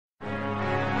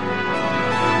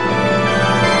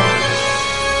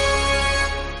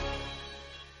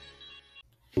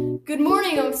Good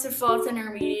morning, Oakster Falls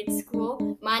Intermediate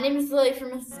School. My name is Lily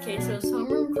from Mrs. Queso's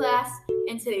homeroom class,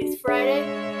 and today is Friday,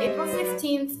 April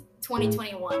 16th,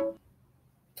 2021.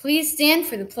 Please stand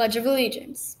for the Pledge of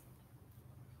Allegiance.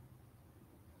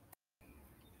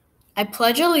 I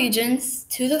pledge allegiance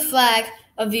to the flag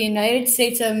of the United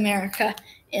States of America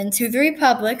and to the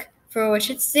republic for which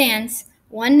it stands,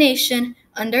 one nation,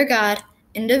 under God,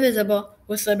 indivisible,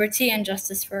 with liberty and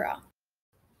justice for all.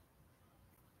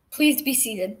 Please be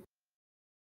seated.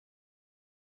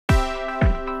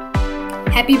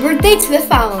 Happy birthday to the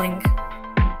following.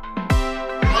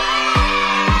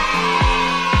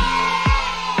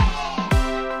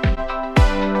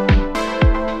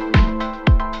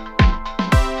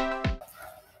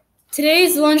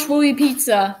 Today's lunch will be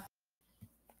pizza.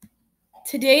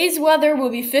 Today's weather will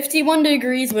be 51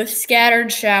 degrees with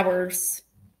scattered showers.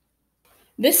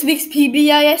 This week's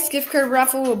PBIS gift card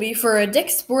raffle will be for a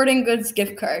Dick's Sporting Goods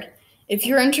gift card. If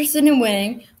you're interested in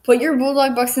winning, put your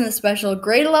Bulldog Bucks in the special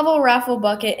grade level raffle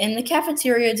bucket in the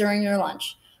cafeteria during your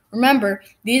lunch. Remember,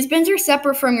 these bins are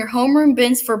separate from your homeroom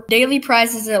bins for daily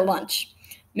prizes at lunch.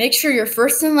 Make sure your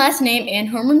first and last name and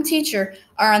homeroom teacher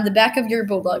are on the back of your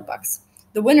Bulldog Bucks.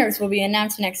 The winners will be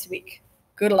announced next week.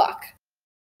 Good luck.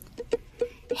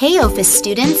 Hey Office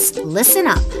students, listen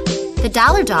up. The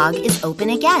Dollar Dog is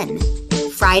open again,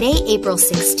 Friday, April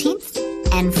 16th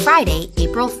and Friday,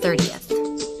 April 30th.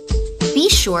 Be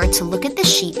sure to look at the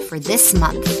sheet for this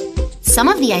month. Some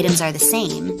of the items are the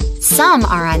same, some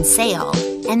are on sale,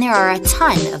 and there are a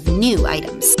ton of new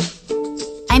items.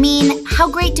 I mean, how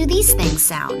great do these things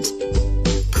sound?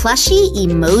 Plushy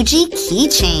emoji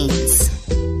keychains,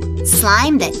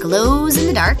 slime that glows in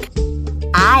the dark,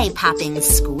 eye-popping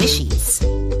squishies,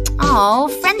 oh,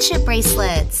 friendship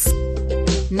bracelets,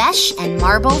 mesh and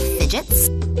marble fidgets,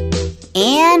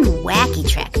 and wacky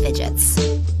track fidgets.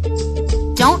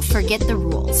 Don't forget the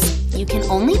rules. You can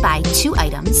only buy 2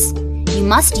 items. You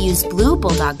must use blue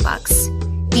Bulldog Bucks.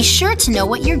 Be sure to know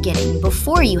what you're getting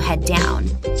before you head down.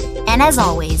 And as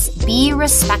always, be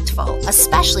respectful,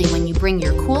 especially when you bring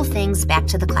your cool things back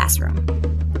to the classroom.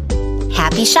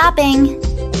 Happy shopping!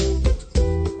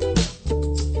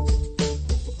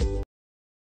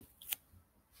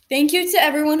 Thank you to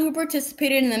everyone who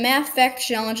participated in the Math Facts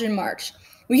Challenge in March.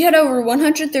 We had over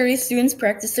 130 students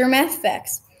practice their math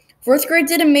facts. 4th grade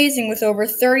did amazing with over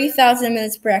 30,000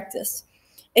 minutes practice.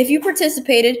 If you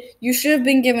participated, you should have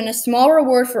been given a small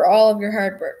reward for all of your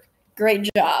hard work. Great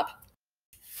job.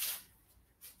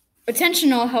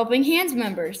 Attention all Helping Hands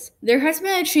members. There has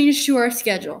been a change to our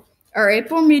schedule. Our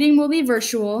April meeting will be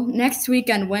virtual next week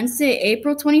on Wednesday,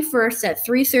 April 21st at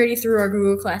 3:30 through our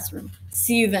Google Classroom.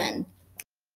 See you then.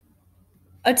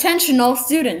 Attention all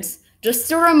students.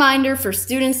 Just a reminder for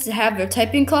students to have their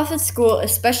typing class at school,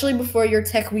 especially before your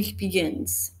tech week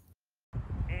begins.